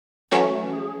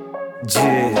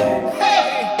Yeah,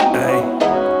 ehi,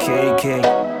 KK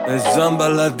e Samba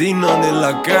Latino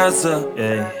nella casa.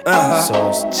 Ehi, Ah.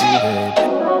 so stupid.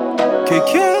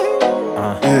 KK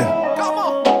Ah.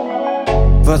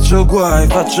 Faccio guai,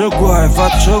 faccio guai,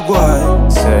 faccio guai.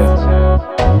 Sì.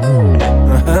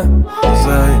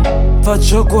 Sai,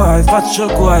 faccio guai, faccio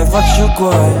guai, faccio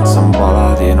guai. Samba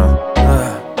Latino.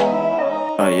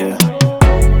 Ah yeah.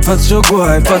 Faccio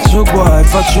guai, faccio guai,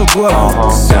 faccio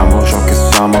guai. Siamo ciò che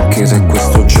siamo anche se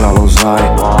questo già lo sai.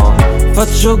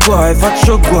 Faccio guai,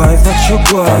 faccio guai, faccio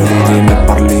guai. Parli di me,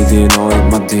 parli di noi,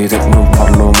 ma di te non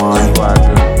parlo mai.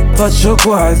 Faccio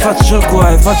guai, faccio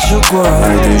guai, faccio guai.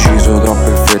 Hai deciso troppo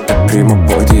in fretta e prima o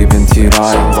poi ti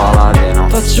pentirai.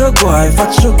 Faccio guai,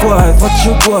 faccio guai,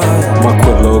 faccio guai. Ma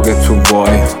quello che tu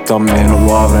vuoi, da me non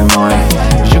lo avrai mai.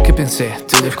 Yo que pensé,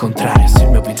 todo el contrario. Se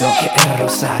me olvidó que era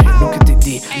Rosario. Nunca te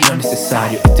di lo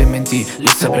necesario y te mentí, lo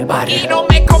sabe el barrio. Y no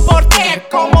me comporté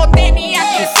como tenía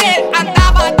que ser.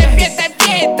 Andaba de fiesta en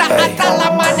fiesta hasta el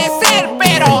amanecer,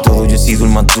 pero En todo yo he sido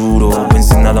el maduro,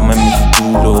 pensé nada más en mi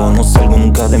futuro. No salgo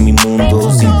nunca de mi mundo,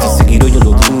 sin ti seguirò io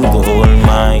lo dudo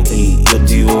ormai. Io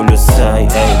ti voglio assai,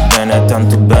 bene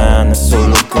tanto bene,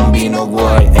 solo combino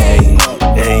guai.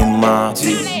 Ma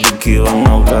di che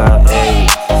vanno là,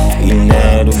 il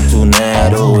nero, tu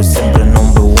nero, è sempre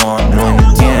number one. Non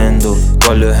entiendo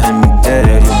qual è il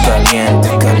misterio,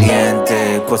 caliente,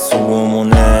 caliente, questo uomo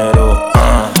nero.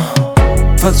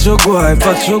 Faccio guai,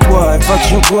 faccio guai,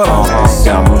 faccio guai.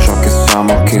 Siamo ciò che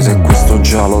siamo anche se questo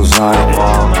già lo sai.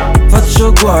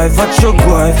 Faccio guai, faccio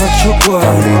guai, faccio guai.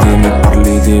 Parli di me,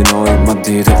 parli di noi, ma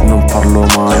di te non parlo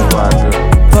mai.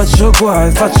 Faccio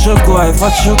guai, faccio guai,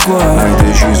 faccio guai. Hai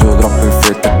deciso troppo in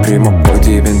fretta e prima o poi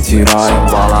ti pentirai.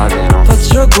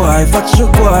 Faccio guai, faccio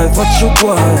guai, faccio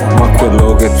guai. Ma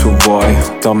quello che tu vuoi,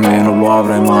 da me non lo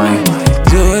avrai mai.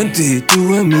 Yo en ti,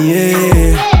 tú en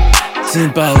mí,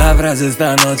 sin palabras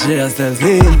esta noche hasta el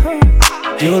fin.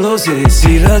 Yo lo sé,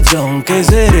 sin razón que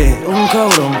seré un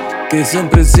cabrón che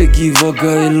sempre si equivoca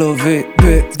e lo ve.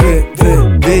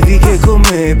 Vedi che con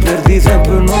me perdi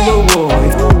sempre, non lo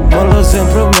vuoi. Mollo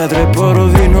sempre un metro e poi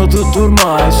rovino tutto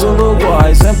ormai. Solo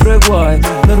guai, sempre guai,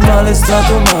 normale è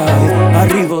stato mai.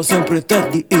 Arrivo sempre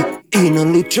tardi e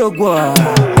non luccio guai.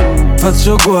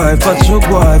 Faccio guai, faccio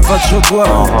guai, faccio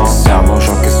guai. Siamo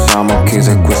ciò che siamo anche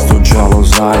se questo già lo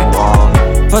sai.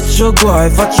 Faccio guai,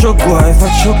 faccio guai,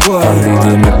 faccio guai. Parli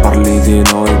di me, parli di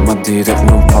noi, ma di te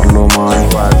non parlo mai.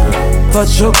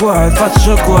 Faccio guai,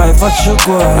 faccio guai, faccio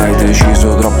guai. Hai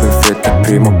deciso troppo in fretta e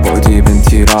prima o poi ti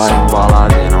pentirai.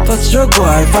 Faccio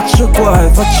guai, faccio guai,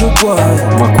 faccio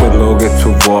guai. Ma quello che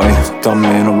tu vuoi, da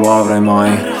me non lo avrai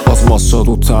mai. Ho smosso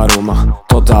tutta Roma,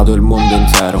 t'ho dato il mondo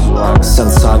intero,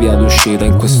 senza via d'uscita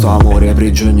in questo amore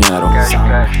prigioniero.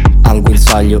 Al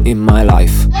guinzaglio in my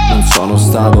life, non sono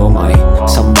stato mai.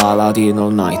 Samba Latino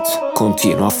all night,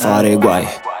 continuo a fare guai.